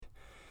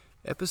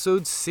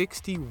Episode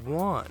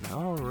 61.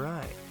 All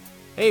right.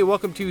 Hey,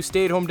 welcome to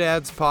Stay at Home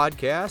Dads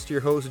Podcast.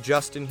 Your host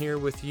Justin here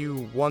with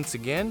you once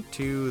again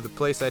to the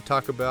place I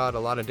talk about a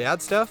lot of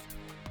dad stuff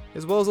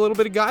as well as a little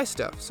bit of guy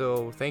stuff.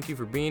 So thank you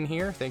for being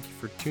here. Thank you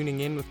for tuning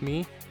in with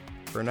me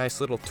for a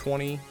nice little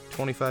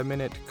 25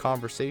 minute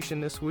conversation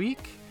this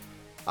week.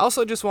 I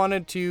also just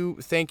wanted to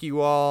thank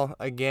you all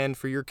again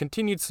for your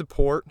continued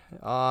support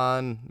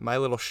on my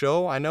little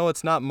show. I know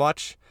it's not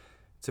much.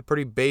 It's a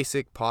pretty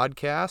basic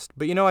podcast,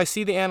 but I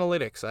see the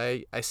analytics.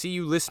 I see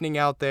you listening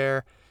out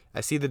there. I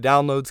see the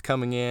downloads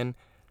coming in,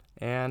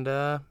 and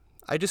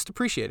I just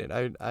appreciate it.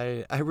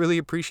 I really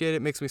appreciate it.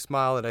 It makes me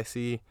smile that I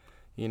see,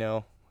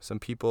 some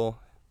people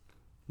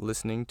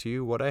listening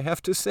to what I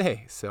have to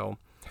say. So,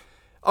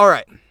 all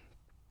right.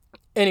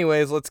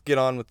 Anyways, let's get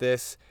on with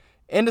this.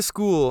 End of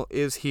school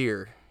is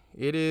here.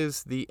 It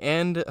is the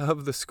end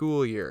of the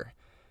school year.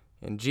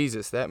 And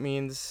Jesus, that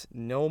means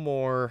no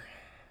more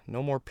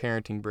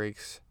parenting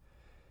breaks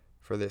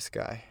for this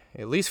guy.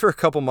 At least for a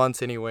couple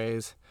months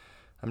anyways.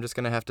 I'm just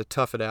going to have to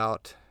tough it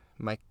out.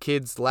 My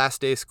kid's last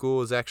day of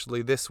school is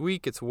actually this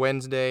week. It's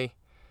Wednesday.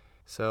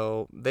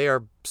 So they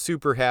are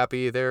super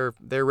happy. They're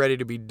ready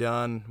to be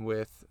done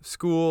with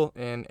school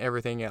and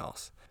everything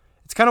else.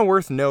 It's kind of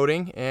worth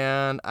noting,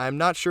 and I'm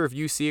not sure if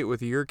you see it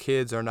with your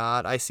kids or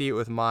not. I see it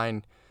with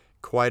mine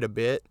quite a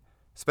bit,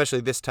 especially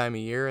this time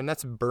of year, and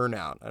that's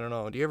burnout. I don't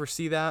know. Do you ever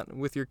see that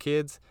with your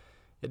kids?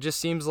 It just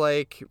seems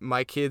like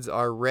my kids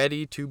are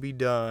ready to be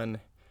done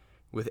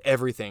with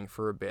everything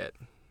for a bit.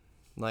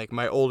 Like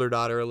my older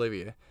daughter,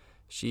 Olivia,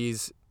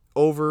 she's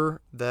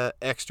over the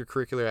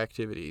extracurricular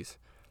activities,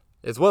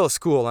 as well as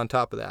school on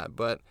top of that.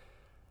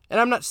 And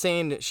I'm not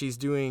saying that she's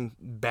doing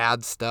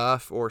bad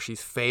stuff or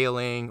she's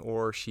failing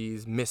or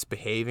she's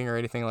misbehaving or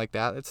anything like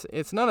that.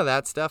 It's none of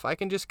that stuff. I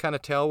can just kind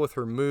of tell with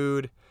her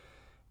mood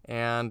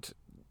and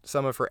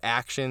some of her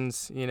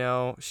actions,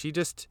 she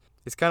just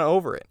is kind of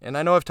over it. And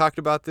I know I've talked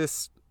about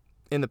this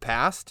in the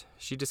past.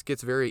 She just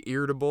gets very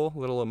irritable, a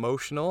little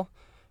emotional,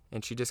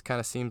 and she just kind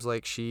of seems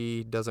like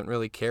she doesn't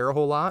really care a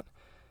whole lot.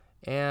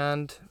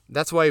 And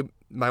that's why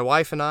my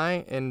wife and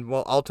I, and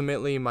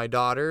ultimately my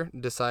daughter,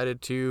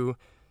 decided to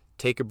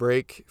take a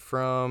break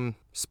from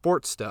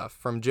sports stuff,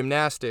 from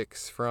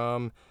gymnastics,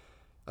 from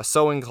a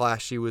sewing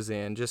class she was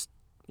in. Just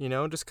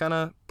kind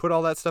of put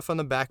all that stuff on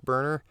the back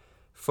burner,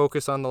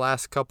 focus on the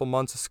last couple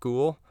months of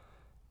school,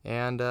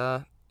 and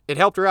it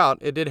helped her out.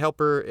 It did help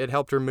her. It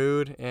helped her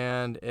mood,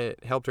 and it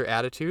helped her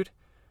attitude.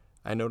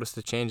 I noticed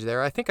a change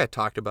there. I think I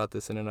talked about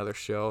this in another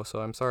show,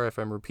 so I'm sorry if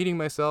I'm repeating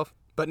myself.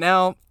 But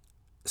now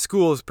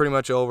school is pretty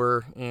much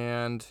over,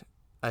 and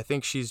I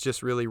think she's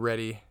just really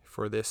ready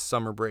for this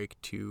summer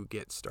break to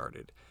get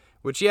started.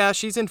 Which, yeah,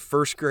 she's in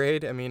first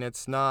grade. I mean,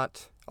 it's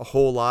not a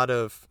whole lot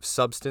of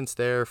substance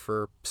there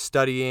for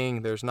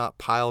studying. There's not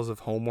piles of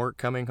homework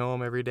coming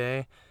home every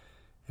day.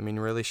 I mean,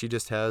 really, she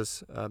just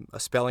has a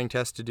spelling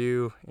test to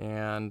do,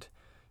 and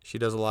she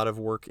does a lot of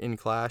work in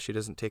class. She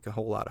doesn't take a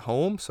whole lot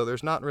home, so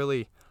there's not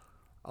really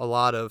a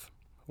lot of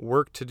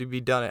work to be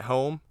done at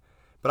home.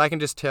 But I can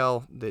just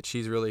tell that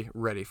she's really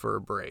ready for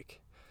a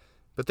break.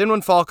 But then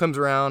when fall comes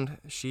around,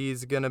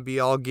 she's going to be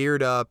all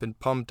geared up and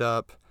pumped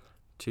up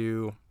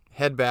to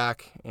head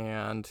back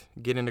and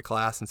get into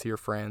class and see her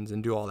friends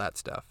and do all that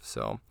stuff.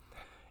 So,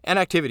 and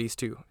activities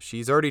too.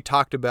 She's already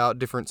talked about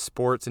different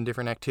sports and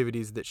different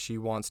activities that she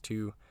wants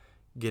to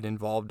get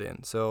involved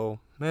in. So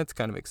that's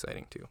kind of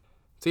exciting too.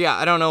 So yeah,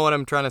 I don't know what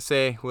I'm trying to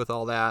say with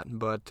all that,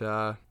 but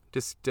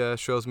just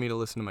shows me to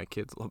listen to my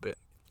kids a little bit.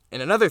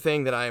 And another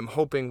thing that I am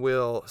hoping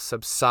will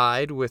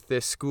subside with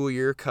this school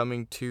year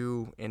coming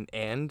to an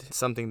end,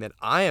 something that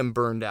I am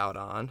burned out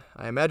on.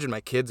 I imagine my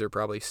kids are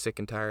probably sick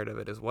and tired of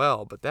it as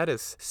well, but that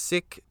is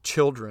sick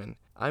children.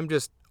 I'm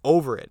just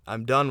over it.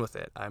 I'm done with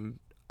it.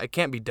 I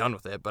can't be done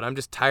with it, but I'm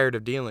just tired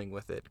of dealing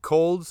with it.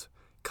 Colds,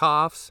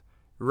 coughs,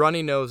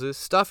 runny noses,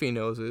 stuffy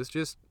noses,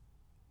 just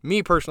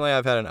me personally,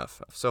 I've had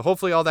enough. So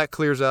hopefully all that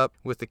clears up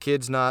with the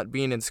kids not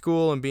being in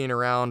school and being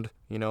around,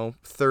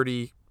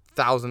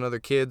 30,000 other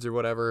kids or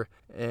whatever.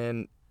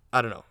 And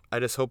I don't know. I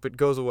just hope it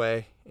goes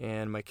away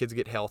and my kids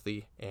get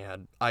healthy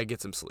and I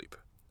get some sleep.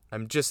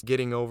 I'm just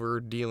getting over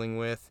dealing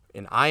with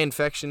an eye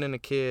infection in a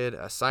kid,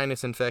 a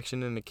sinus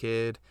infection in a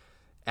kid,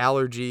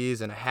 allergies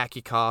and a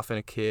hacky cough in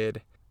a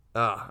kid.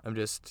 I'm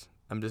just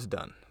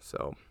done.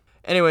 So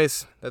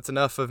anyways, that's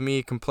enough of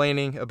me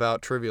complaining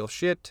about trivial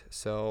shit.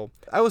 So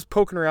I was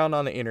poking around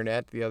on the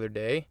internet the other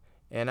day,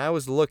 and I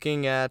was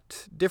looking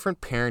at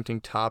different parenting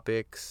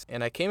topics,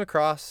 and I came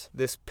across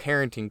this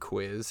parenting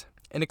quiz,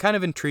 and it kind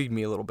of intrigued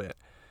me a little bit.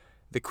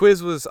 The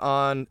quiz was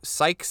on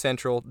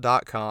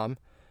psychcentral.com,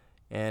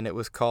 and it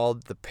was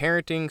called the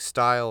Parenting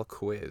Style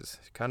Quiz.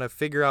 Kind of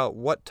figure out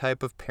what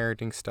type of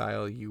parenting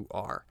style you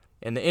are.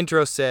 And the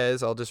intro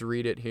says, I'll just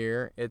read it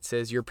here. It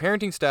says, your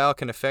parenting style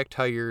can affect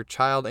how your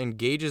child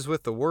engages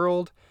with the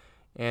world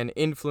and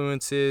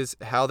influences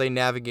how they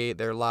navigate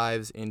their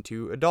lives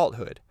into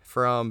adulthood.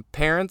 From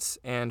parents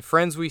and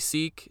friends we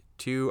seek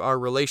to our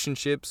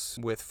relationships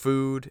with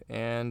food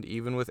and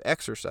even with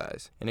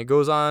exercise. And it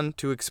goes on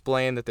to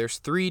explain that there's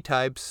 3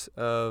 types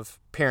of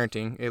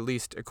parenting, at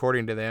least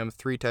according to them,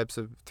 3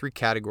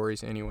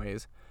 categories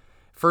anyways.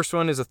 First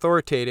one is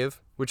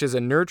authoritative, which is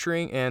a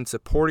nurturing and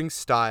supporting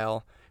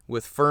style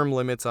with firm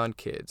limits on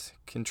kids,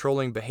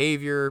 controlling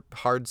behavior,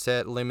 hard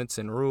set limits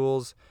and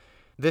rules.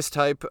 This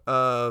type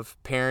of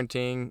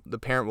parenting, the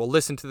parent will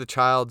listen to the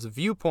child's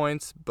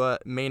viewpoints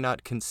but may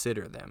not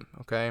consider them,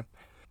 okay?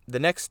 The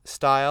next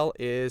style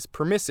is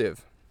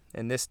permissive,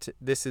 and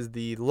this is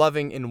the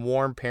loving and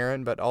warm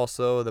parent, but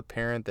also the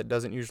parent that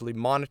doesn't usually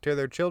monitor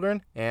their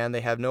children, and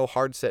they have no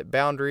hard set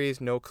boundaries,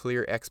 no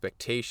clear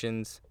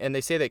expectations. And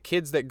they say that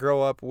kids that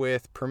grow up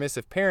with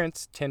permissive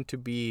parents tend to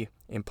be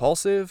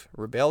impulsive,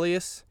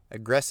 rebellious,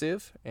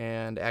 aggressive,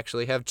 and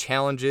actually have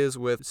challenges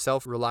with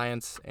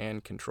self-reliance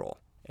and control.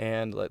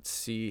 And let's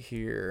see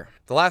here.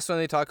 The last one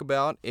they talk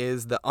about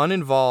is the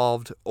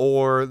uninvolved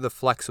or the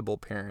flexible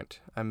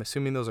parent. I'm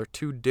assuming those are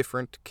 2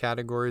 different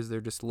categories.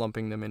 They're just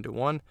lumping them into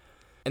one.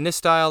 And this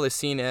style is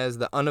seen as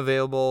the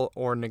unavailable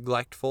or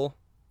neglectful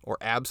or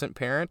absent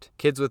parent.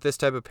 Kids with this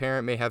type of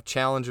parent may have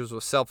challenges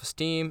with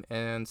self-esteem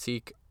and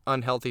seek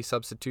unhealthy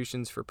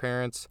substitutions for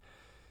parents.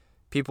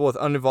 People with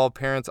uninvolved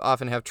parents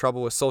often have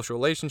trouble with social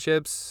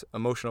relationships,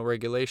 emotional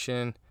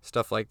regulation,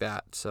 stuff like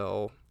that.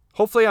 So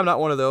hopefully I'm not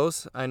one of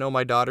those. I know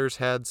my daughter's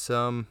had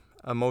some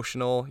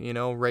emotional,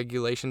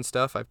 regulation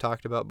stuff I've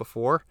talked about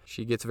before.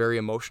 She gets very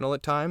emotional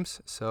at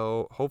times.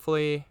 So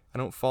hopefully I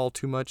don't fall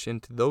too much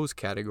into those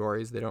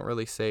categories. They don't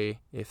really say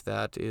if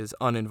that is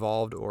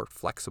uninvolved or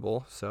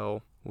flexible.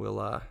 So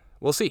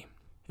we'll see.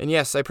 And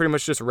yes, I pretty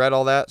much just read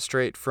all that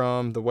straight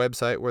from the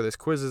website where this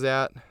quiz is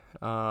at.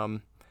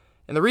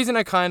 And the reason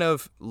I kind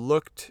of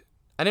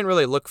I didn't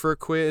really look for a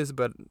quiz,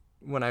 but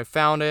when I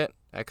found it,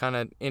 I kind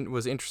of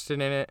was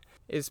interested in it,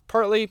 is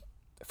partly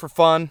for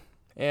fun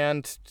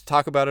and to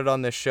talk about it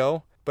on this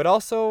show. But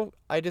also,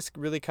 I just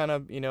really kind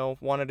of,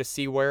 wanted to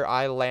see where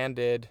I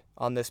landed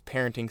on this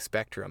parenting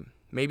spectrum.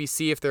 Maybe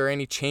see if there are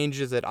any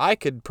changes that I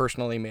could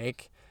personally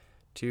make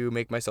to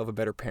make myself a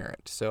better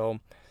parent. So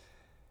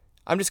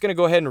I'm just going to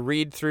go ahead and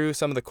read through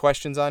some of the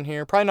questions on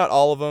here. Probably not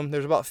all of them.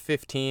 There's about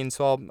 15,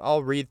 so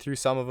I'll read through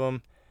some of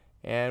them,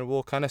 and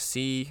we'll kind of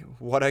see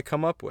what I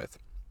come up with.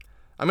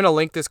 I'm going to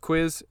link this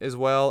quiz as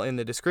well in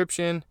the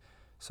description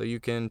so you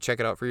can check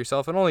it out for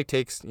yourself. It only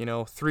takes,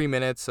 3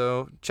 minutes,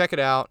 so check it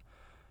out.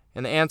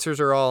 And the answers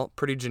are all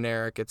pretty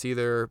generic. It's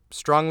either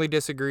strongly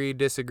disagree,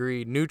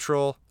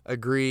 neutral,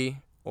 agree,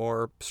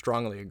 or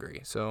strongly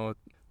agree. So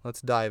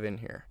let's dive in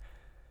here.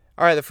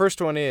 All right, the first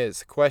one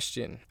is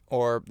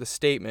the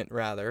statement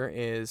rather,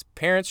 is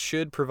parents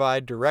should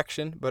provide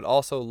direction, but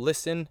also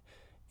listen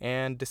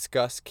and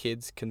discuss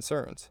kids'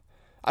 concerns.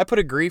 I put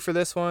agree for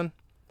this one.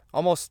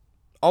 Almost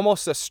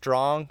a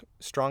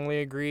strongly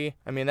agree.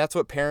 I mean, that's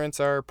what parents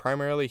are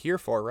primarily here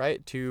for,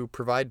 right? To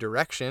provide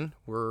direction.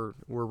 We're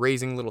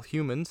raising little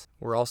humans.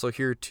 We're also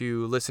here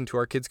to listen to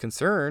our kids'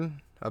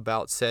 concern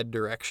about said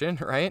direction,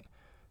 right?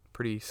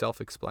 Pretty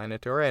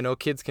self-explanatory. I know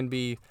kids can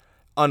be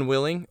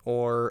unwilling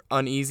or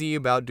uneasy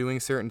about doing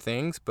certain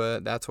things,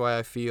 but that's why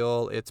I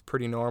feel it's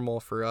pretty normal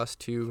for us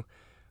to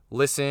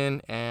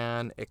listen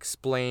and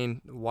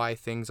explain why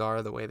things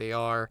are the way they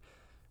are,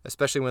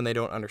 especially when they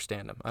don't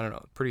understand them. I don't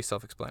know, pretty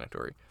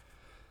self-explanatory.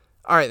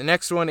 All right, the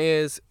next one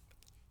this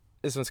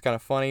one's kind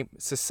of funny.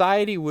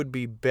 Society would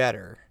be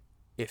better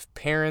if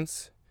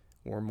parents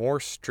were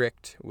more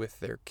strict with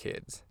their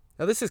kids.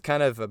 Now, this is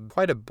kind of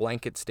quite a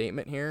blanket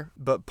statement here,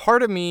 but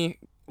part of me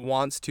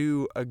wants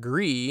to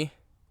agree,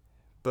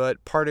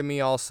 but part of me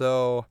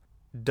also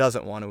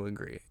doesn't want to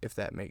agree, if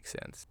that makes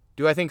sense.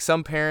 Do I think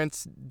some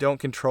parents don't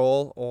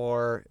control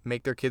or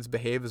make their kids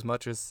behave as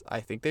much as I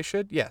think they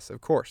should? Yes,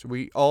 of course.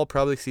 We all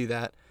probably see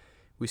that.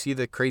 We see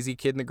the crazy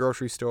kid in the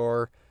grocery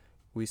store.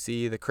 We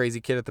see the crazy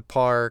kid at the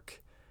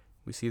park.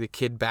 We see the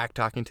kid back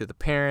talking to the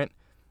parent.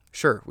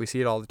 Sure, we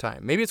see it all the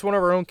time. Maybe it's one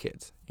of our own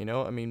kids,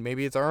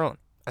 maybe it's our own.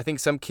 I think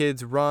some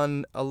kids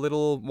run a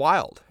little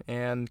wild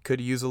and could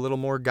use a little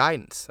more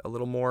guidance, a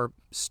little more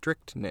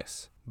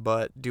strictness.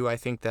 But do I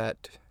think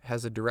that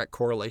has a direct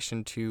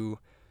correlation to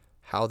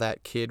how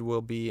that kid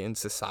will be in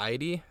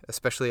society,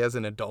 especially as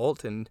an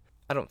adult? And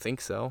I don't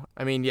think so.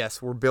 I mean,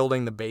 yes, we're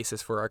building the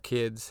basis for our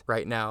kids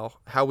right now,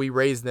 how we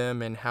raise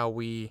them and how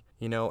we,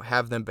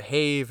 have them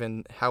behave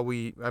and how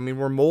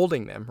we're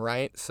molding them,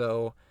 right?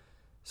 So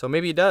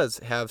maybe it does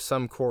have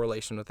some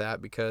correlation with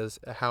that, because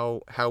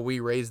how we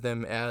raise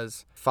them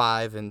as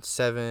 5 and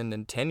 7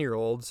 and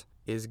 10-year-olds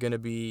is going to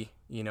be,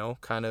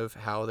 kind of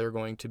how they're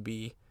going to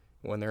be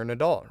when they're an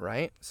adult,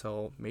 right?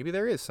 So maybe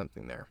there is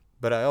something there.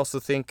 But I also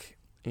think,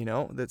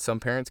 that some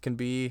parents can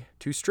be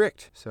too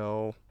strict.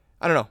 So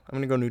I don't know. I'm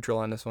going to go neutral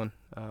on this one.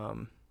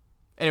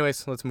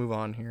 Anyways, let's move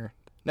on here.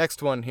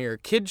 Next one here.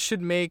 Kids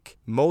should make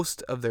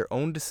most of their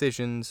own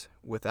decisions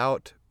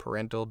without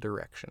parental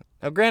direction.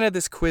 Now, granted,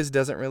 this quiz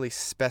doesn't really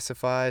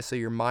specify, so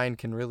your mind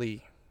can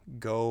really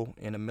go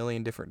in a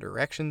million different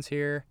directions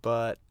here.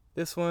 But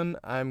this one,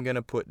 I'm going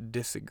to put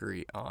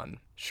disagree on.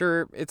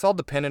 Sure, it's all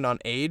dependent on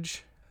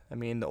age. I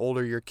mean, the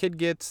older your kid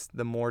gets,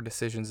 the more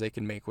decisions they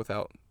can make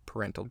without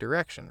parental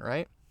direction,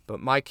 right? But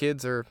my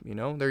kids are,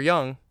 they're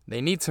young.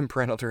 They need some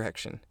parental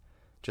direction.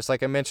 Just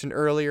like I mentioned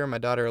earlier, my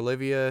daughter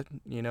Olivia,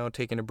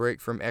 taking a break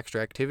from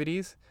extra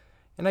activities.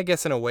 And I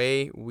guess in a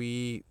way,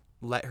 we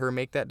let her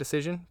make that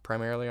decision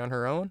primarily on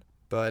her own.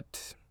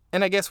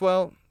 And I guess,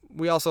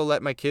 we also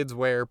let my kids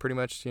wear pretty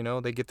much,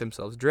 they get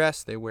themselves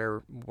dressed. They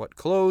wear what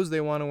clothes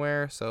they want to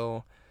wear.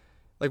 So,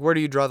 where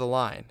do you draw the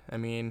line? I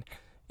mean,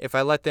 if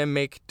I let them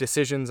make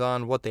decisions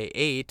on what they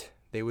ate,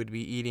 they would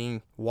be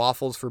eating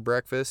waffles for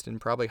breakfast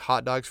and probably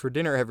hot dogs for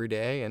dinner every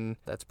day, and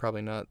that's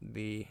probably not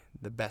the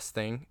best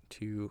thing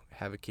to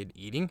have a kid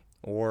eating.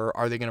 Or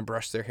are they going to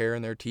brush their hair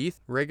and their teeth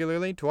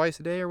regularly, twice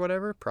a day or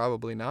whatever?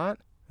 Probably not.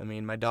 I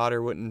mean, my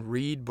daughter wouldn't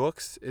read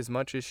books as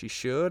much as she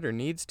should or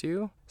needs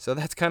to. So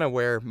that's kind of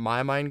where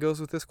my mind goes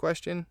with this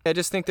question. I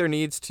just think there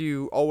needs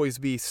to always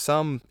be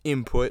some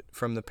input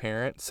from the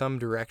parent, some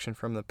direction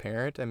from the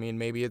parent. I mean,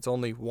 maybe it's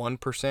only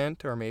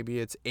 1% or maybe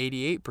it's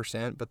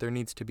 88%, but there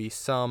needs to be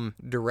some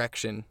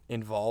direction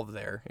involved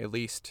there, at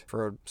least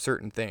for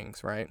certain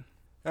things, right?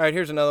 All right,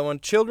 here's another one.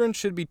 Children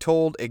should be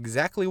told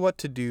exactly what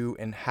to do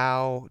and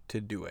how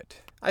to do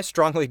it. I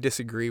strongly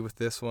disagree with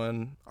this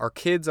one. Our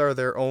kids are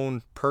their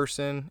own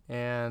person,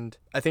 and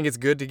I think it's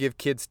good to give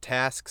kids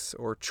tasks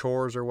or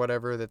chores or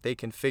whatever that they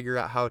can figure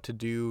out how to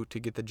do to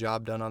get the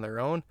job done on their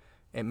own.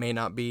 It may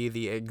not be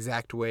the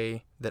exact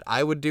way that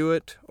I would do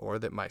it or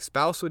that my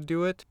spouse would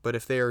do it, but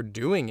if they are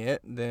doing it,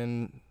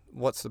 then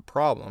what's the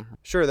problem?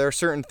 Sure, there are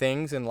certain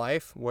things in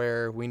life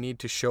where we need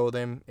to show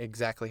them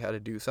exactly how to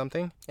do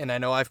something. And I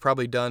know I've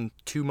probably done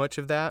too much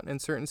of that in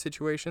certain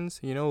situations,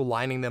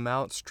 lining them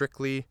out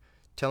strictly,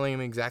 telling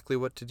them exactly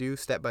what to do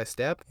step by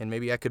step, and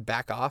maybe I could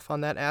back off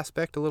on that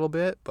aspect a little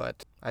bit,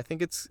 but I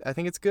think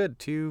it's good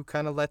to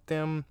kind of let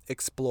them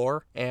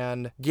explore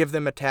and give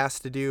them a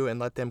task to do and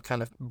let them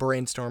kind of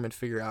brainstorm and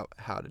figure out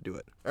how to do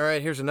it. All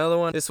right, here's another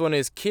one. This one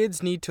is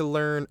kids need to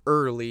learn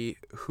early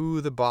who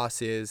the boss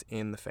is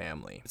in the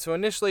family. So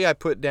initially I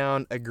put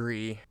down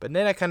agree, but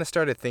then I kind of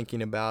started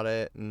thinking about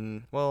it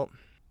and,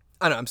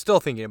 I don't know, I'm still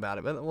thinking about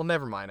it, but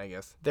never mind, I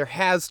guess. There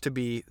has to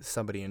be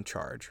somebody in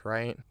charge,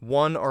 right?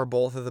 One or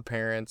both of the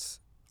parents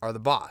are the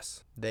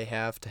boss. They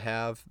have to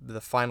have the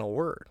final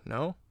word,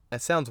 no?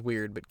 That sounds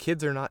weird, but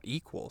kids are not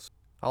equals.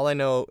 All I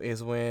know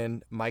is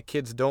when my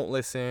kids don't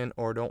listen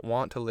or don't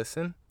want to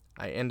listen,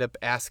 I end up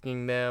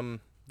asking them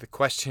the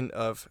question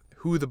of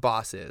who the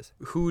boss is.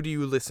 Who do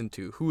you listen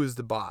to? Who is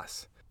the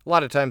boss? A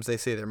lot of times they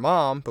say their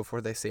mom before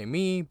they say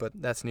me, but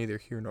that's neither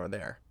here nor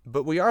there.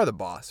 But we are the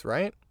boss,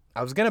 right?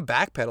 I was going to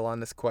backpedal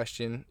on this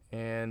question,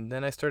 and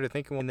then I started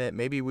thinking that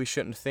maybe we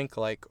shouldn't think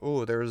like,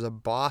 oh, there's a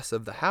boss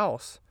of the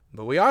house.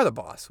 But we are the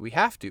boss. We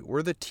have to.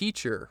 We're the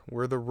teacher.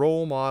 We're the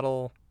role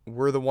model.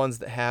 We're the ones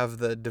that have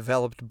the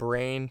developed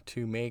brain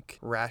to make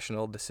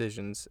rational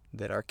decisions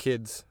that our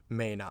kids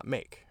may not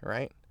make,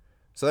 right?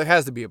 So there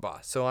has to be a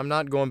boss. So I'm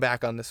not going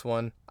back on this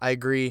one. I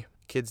agree.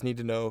 Kids need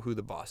to know who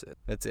the boss is.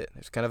 That's it.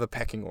 There's kind of a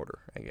pecking order,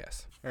 I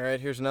guess. All right,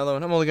 here's another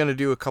one. I'm only going to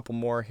do a couple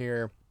more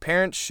here.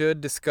 Parents should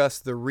discuss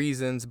the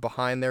reasons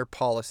behind their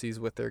policies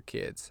with their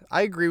kids.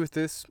 I agree with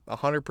this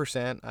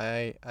 100%.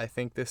 I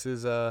think this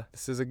is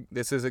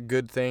a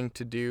good thing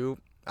to do.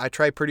 I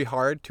try pretty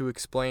hard to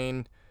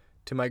explain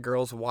to my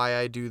girls why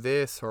I do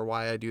this or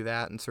why I do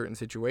that in certain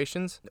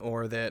situations,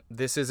 or that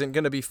this isn't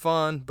going to be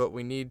fun, but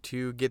we need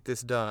to get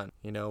this done.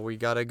 We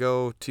got to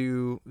go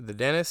to the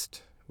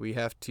dentist. We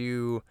have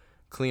to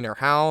clean our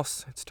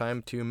house. It's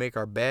time to make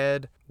our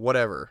bed,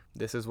 whatever.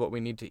 This is what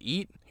we need to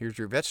eat. Here's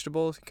your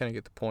vegetables. You kind of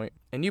get the point.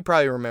 And you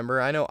probably remember,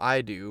 I know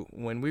I do,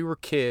 when we were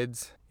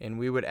kids and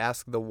we would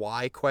ask the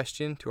why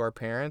question to our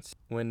parents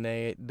when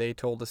they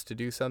told us to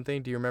do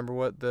something. Do you remember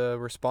what the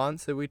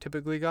response that we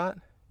typically got?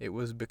 It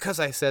was because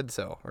I said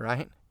so,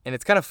 right? And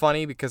it's kind of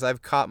funny because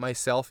I've caught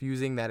myself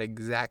using that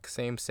exact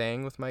same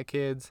saying with my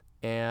kids,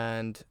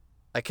 and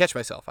I catch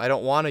myself. I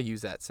don't want to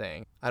use that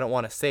saying. I don't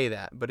want to say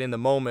that. But in the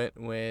moment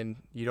when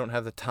you don't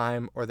have the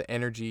time or the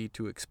energy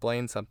to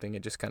explain something,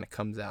 it just kind of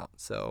comes out.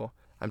 So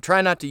I'm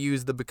trying not to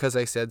use the because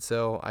I said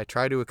so. I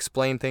try to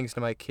explain things to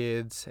my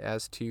kids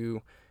as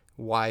to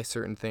why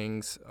certain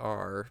things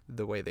are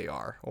the way they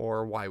are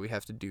or why we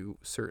have to do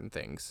certain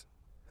things.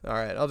 All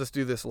right, I'll just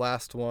do this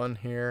last one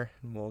here,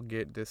 and we'll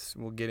get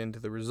into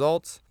the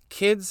results.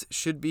 Kids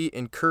should be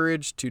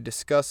encouraged to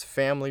discuss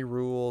family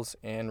rules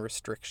and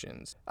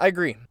restrictions. I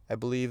agree. I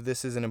believe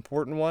this is an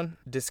important one.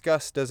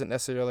 Discuss doesn't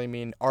necessarily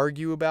mean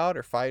argue about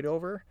or fight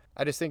over.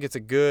 I just think it's a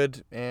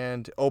good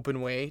and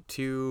open way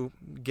to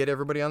get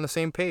everybody on the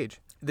same page.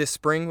 This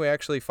spring, we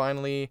actually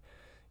finally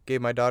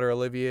gave my daughter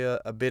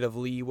Olivia a bit of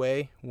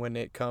leeway when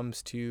it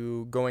comes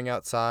to going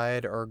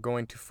outside or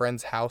going to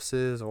friends'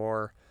 houses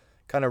or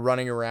kind of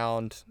running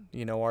around,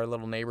 our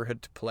little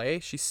neighborhood to play.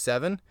 She's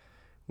 7.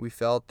 We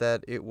felt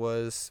that it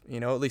was,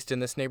 at least in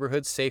this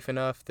neighborhood, safe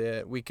enough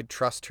that we could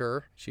trust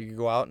her. She could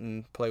go out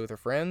and play with her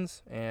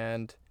friends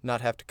and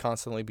not have to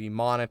constantly be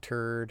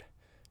monitored.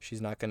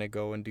 She's not going to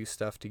go and do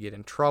stuff to get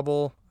in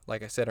trouble.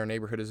 Like I said, our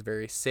neighborhood is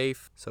very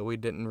safe, so we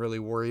didn't really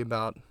worry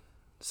about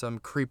some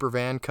creeper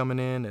van coming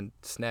in and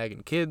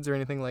snagging kids or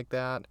anything like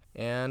that.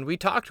 And we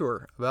talked to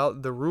her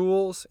about the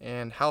rules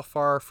and how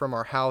far from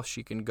our house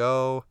she can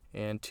go,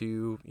 and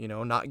to,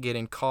 not get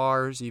in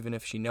cars even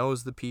if she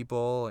knows the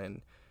people,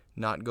 and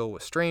not go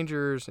with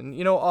strangers,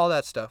 and all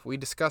that stuff. We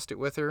discussed it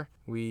with her.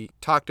 We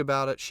talked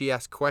about it. She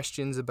asked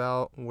questions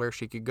about where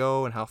she could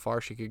go and how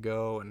far she could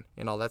go,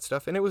 and all that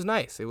stuff. And it was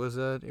nice. It was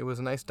a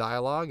nice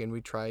dialogue, and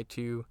we tried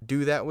to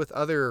do that with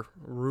other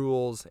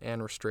rules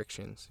and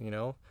restrictions.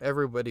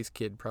 Everybody's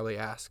kid probably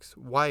asks,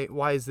 why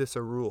is this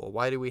a rule?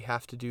 Why do we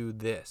have to do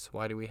this?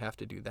 Why do we have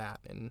to do that?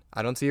 And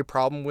I don't see a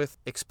problem with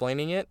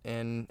explaining it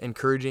and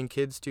encouraging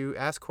kids to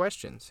ask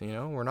questions.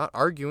 We're not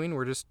arguing,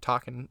 we're just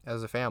talking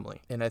as a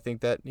family. And I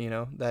think that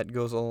that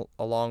goes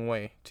a long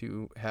way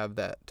to have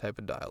that type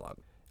of dialogue.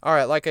 All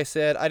right, like I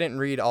said, I didn't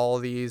read all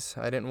of these.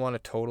 I didn't want to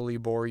totally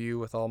bore you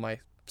with all my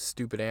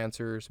stupid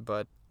answers,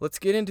 but let's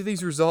get into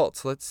these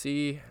results. Let's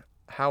see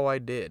how I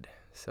did.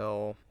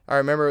 So, I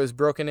remember it was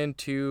broken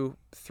into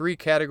 3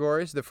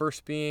 categories, the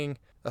first being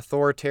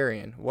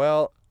authoritarian.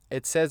 Well,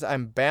 it says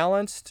I'm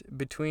balanced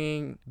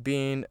between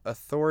being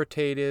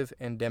authoritative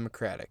and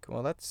democratic.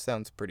 Well, that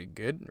sounds pretty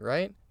good,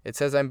 right? It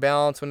says I'm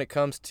balanced when it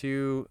comes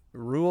to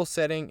rule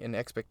setting and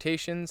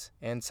expectations,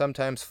 and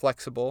sometimes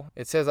flexible.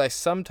 It says I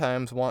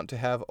sometimes want to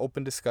have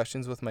open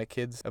discussions with my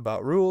kids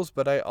about rules,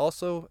 but I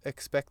also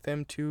expect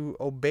them to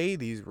obey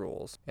these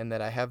rules, and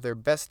that I have their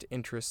best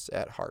interests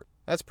at heart.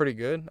 That's pretty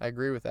good. I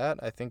agree with that.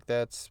 I think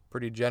that's a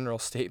pretty general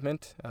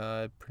statement.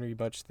 I pretty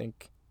much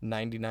think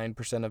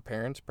 99% of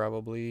parents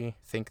probably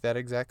think that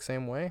exact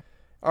same way.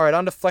 All right,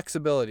 on to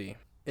flexibility.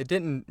 It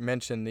didn't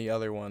mention the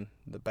other one,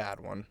 the bad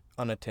one,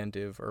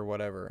 unattentive or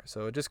whatever.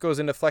 So it just goes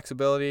into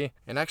flexibility,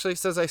 and actually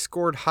says I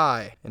scored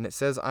high, and it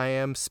says I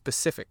am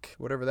specific,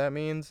 whatever that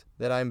means,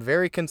 that I'm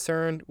very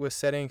concerned with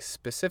setting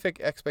specific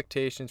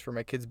expectations for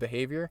my kids'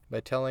 behavior by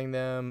telling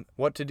them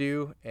what to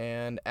do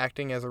and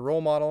acting as a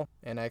role model,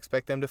 and I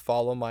expect them to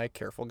follow my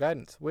careful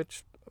guidance,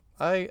 which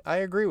I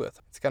agree with.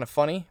 It's kind of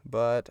funny,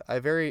 but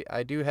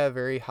I do have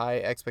very high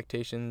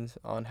expectations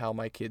on how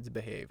my kids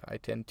behave. I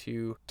tend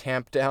to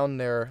tamp down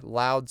their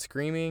loud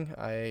screaming.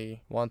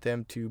 I want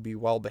them to be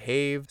well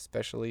behaved,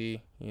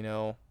 especially,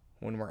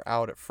 when we're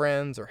out at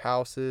friends or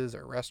houses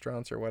or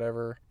restaurants or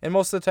whatever. And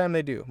most of the time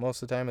they do.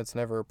 Most of the time it's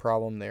never a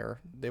problem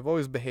there. They've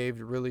always behaved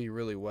really,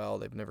 really well.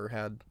 They've never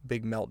had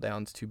big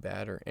meltdowns too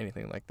bad or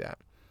anything like that.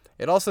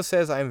 It also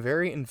says I am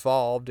very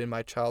involved in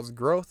my child's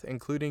growth,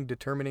 including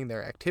determining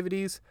their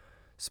activities,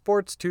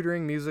 sports,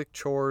 tutoring, music,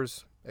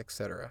 chores,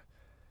 etc.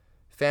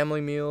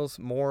 Family meals,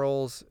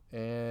 morals,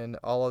 and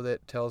all of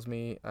it tells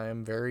me I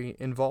am very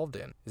involved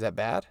in. Is that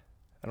bad?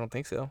 I don't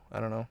think so.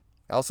 I don't know.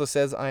 It also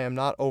says I am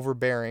not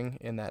overbearing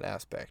in that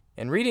aspect.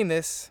 And reading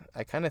this,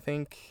 I kind of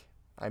think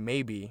I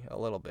may be a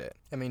little bit.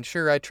 I mean,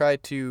 sure, I try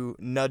to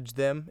nudge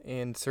them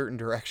in certain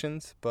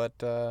directions, but,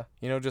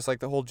 just like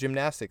the whole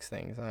gymnastics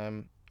things,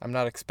 I'm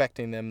not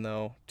expecting them,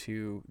 though,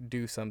 to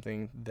do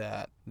something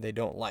that they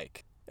don't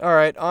like. All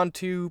right, on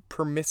to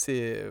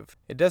permissive.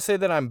 It does say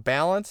that I'm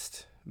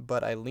balanced,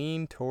 but I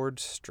lean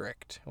towards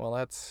strict. Well,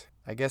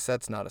 I guess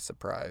that's not a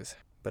surprise.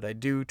 But I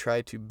do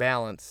try to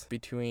balance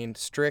between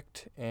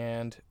strict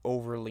and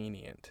over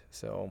lenient.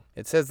 So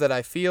it says that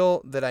I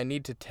feel that I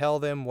need to tell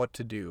them what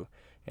to do,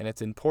 and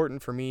it's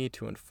important for me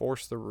to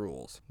enforce the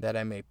rules, that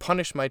I may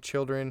punish my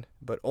children,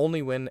 but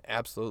only when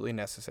absolutely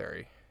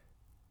necessary.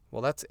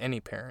 Well, that's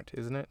any parent,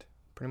 isn't it?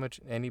 Pretty much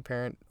any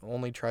parent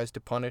only tries to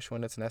punish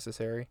when it's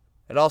necessary.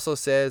 It also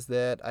says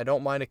that I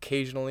don't mind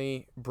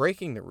occasionally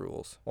breaking the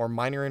rules or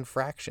minor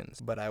infractions,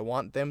 but I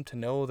want them to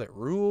know that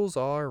rules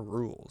are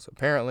rules,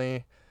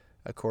 apparently,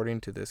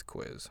 according to this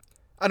quiz.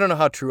 I don't know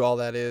how true all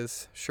that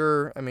is.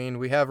 Sure,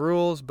 we have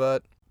rules,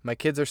 but my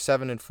kids are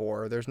 7 and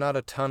 4. There's not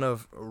a ton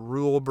of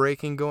rule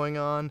breaking going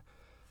on.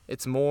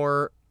 It's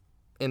more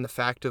in the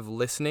fact of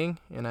listening,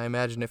 and I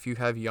imagine if you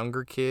have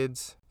younger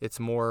kids, it's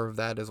more of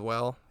that as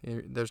well.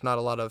 There's not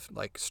a lot of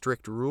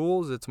strict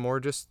rules. It's more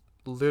just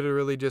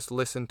literally just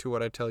listen to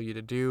what I tell you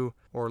to do,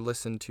 or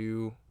listen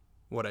to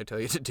what I tell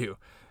you to do.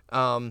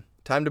 Time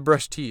to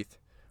brush teeth,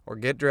 or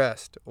get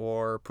dressed,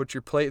 or put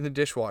your plate in the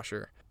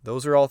dishwasher.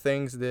 Those are all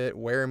things that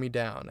wear me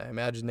down. I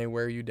imagine they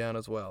wear you down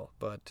as well,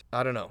 but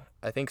I don't know.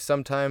 I think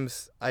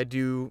sometimes I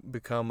do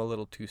become a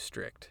little too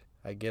strict.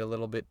 I get a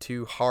little bit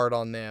too hard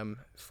on them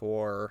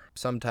for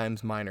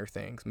sometimes minor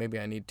things. Maybe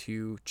I need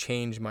to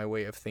change my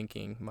way of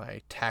thinking,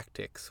 my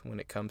tactics when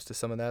it comes to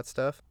some of that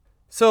stuff.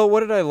 So what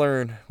did I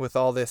learn with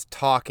all this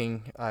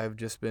talking I've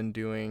just been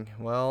doing?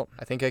 Well,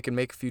 I think I can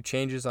make a few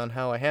changes on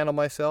how I handle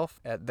myself.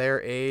 At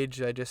their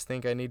age, I just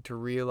think I need to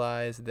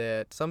realize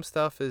that some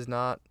stuff is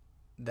not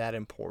that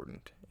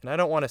important. And I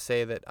don't want to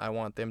say that I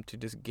want them to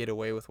just get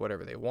away with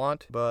whatever they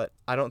want, but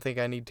I don't think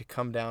I need to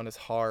come down as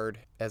hard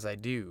as I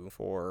do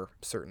for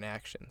certain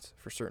actions,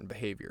 for certain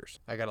behaviors.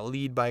 I got to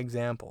lead by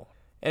example.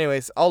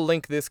 Anyways, I'll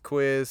link this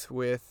quiz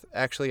with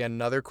actually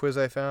another quiz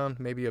I found,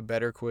 maybe a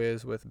better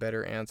quiz with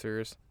better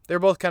answers. They're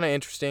both kind of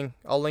interesting.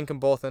 I'll link them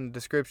both in the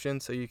description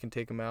so you can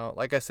take them out.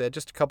 Like I said,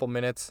 just a couple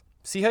minutes.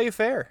 See how you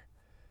fare.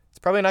 It's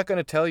probably not going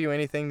to tell you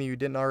anything that you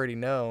didn't already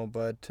know,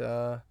 but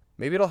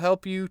maybe it'll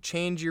help you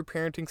change your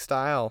parenting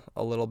style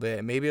a little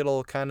bit. Maybe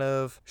it'll kind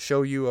of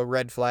show you a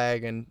red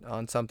flag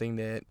on something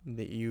that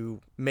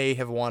you may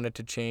have wanted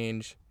to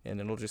change, and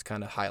it'll just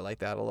kind of highlight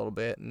that a little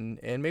bit, and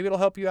maybe it'll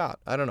help you out.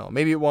 I don't know.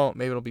 Maybe it won't.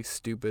 Maybe it'll be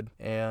stupid,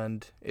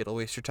 and it'll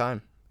waste your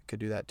time. It could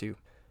do that too.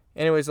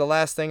 Anyways, the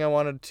last thing I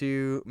wanted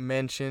to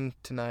mention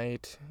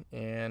tonight,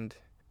 and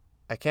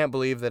I can't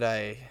believe that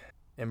I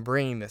am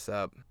bringing this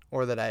up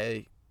or that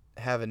I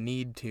have a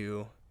need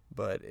to,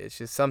 but it's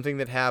just something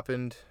that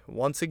happened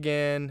once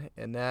again,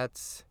 and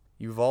that's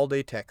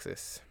Uvalde,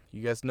 Texas.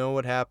 You guys know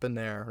what happened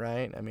there,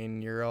 right? I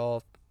mean, you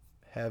all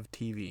have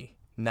TV.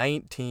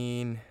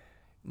 19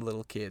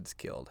 little kids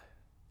killed.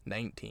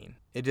 19.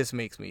 It just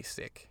makes me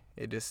sick.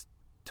 It just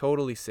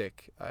totally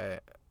sick.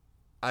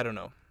 I don't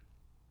know.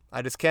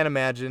 I just can't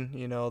imagine,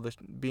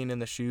 being in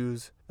the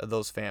shoes of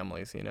those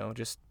families,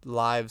 just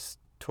lives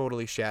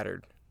totally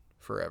shattered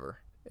forever.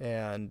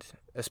 And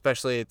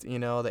especially at,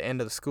 the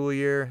end of the school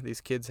year, these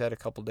kids had a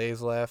couple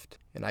days left,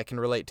 and I can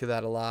relate to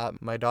that a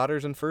lot. My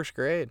daughter's in first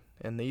grade,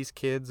 and these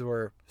kids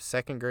were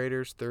second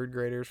graders, third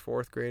graders,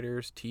 fourth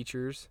graders,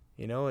 teachers.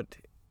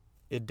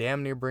 It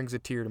damn near brings a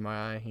tear to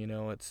my eye.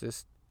 It's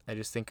just, I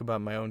just think about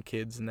my own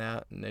kids and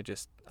that, and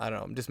I don't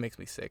know, it just makes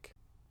me sick.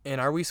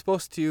 And what are we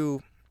supposed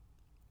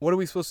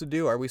to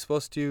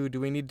do? Do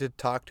we need to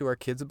talk to our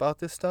kids about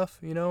this stuff,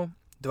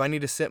 Do I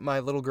need to sit my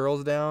little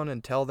girls down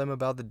and tell them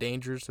about the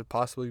dangers of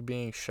possibly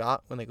being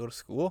shot when they go to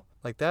school?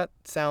 Like, that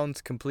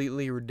sounds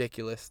completely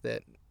ridiculous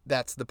that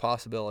that's the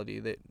possibility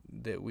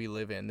that we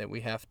live in, that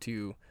we have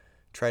to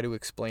try to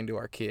explain to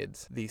our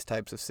kids these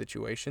types of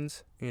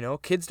situations.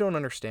 Kids don't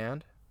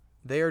understand.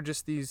 They are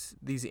just these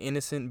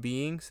innocent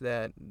beings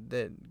that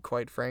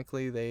quite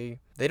frankly, they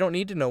don't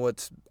need to know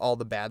what's all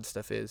the bad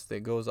stuff is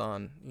that goes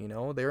on.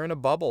 They're in a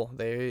bubble.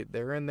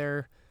 They're in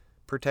their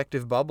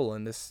protective bubble,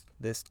 and this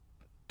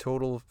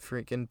total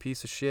freaking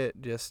piece of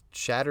shit just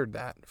shattered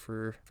that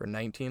for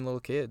 19 little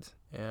kids.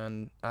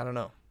 And I don't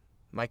know.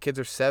 My kids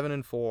are 7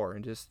 and 4,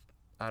 and just,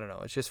 I don't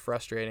know. It's just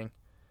frustrating.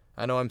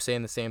 I know I'm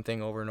saying the same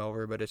thing over and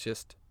over, but it's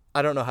just,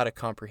 I don't know how to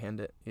comprehend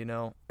it.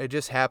 It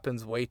just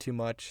happens way too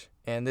much.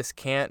 And this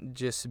can't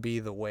just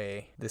be the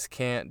way. This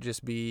can't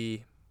just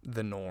be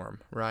the norm,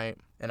 right?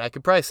 And I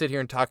could probably sit here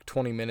and talk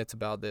 20 minutes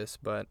about this,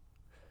 but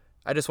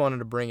I just wanted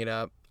to bring it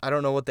up. I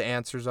don't know what the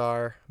answers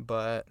are,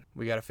 but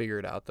we got to figure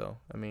it out, though.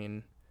 I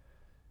mean,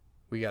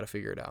 we got to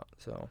figure it out.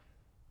 So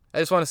I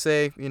just want to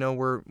say,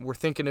 we're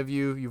thinking of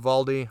you,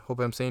 Uvalde.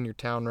 Hope I'm saying your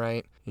town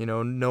right.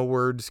 No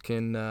words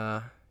can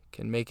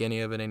make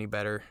any of it any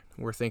better.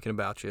 We're thinking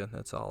about you.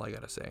 That's all I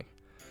got to say.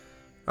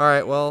 All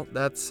right, well,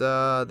 that's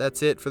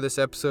it for this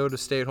episode of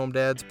Stay at Home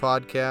Dads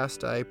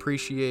podcast. I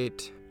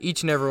appreciate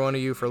each and every one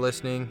of you for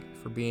listening,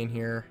 for being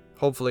here,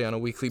 hopefully on a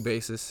weekly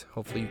basis.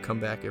 Hopefully you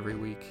come back every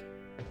week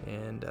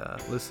and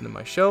listen to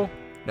my show.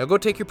 Now go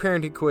take your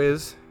parenting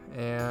quiz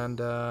and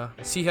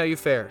see how you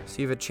fare.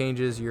 See if it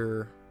changes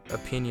your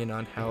opinion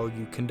on how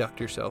you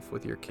conduct yourself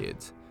with your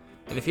kids.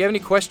 And if you have any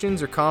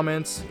questions or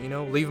comments,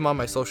 leave them on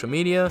my social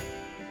media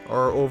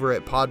or over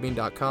at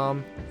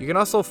podbean.com. You can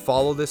also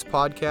follow this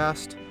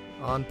podcast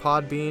on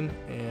Podbean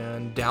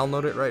and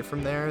download it right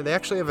from there. They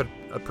actually have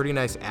a pretty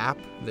nice app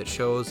that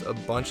shows a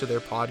bunch of their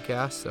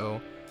podcasts, so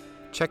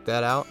check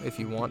that out if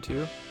you want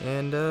to.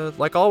 And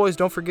like always,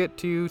 don't forget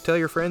to tell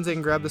your friends they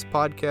can grab this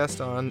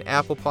podcast on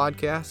Apple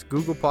Podcasts,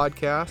 Google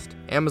Podcast,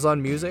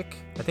 Amazon Music.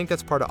 I think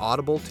that's part of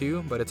Audible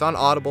too, but it's on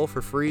Audible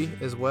for free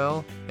as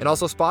well, and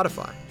also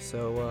Spotify.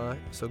 So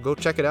go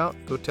check it out.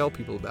 Go tell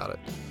people about it.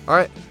 All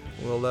right,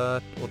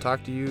 we'll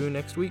talk to you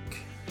next week.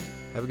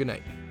 Have a good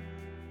night.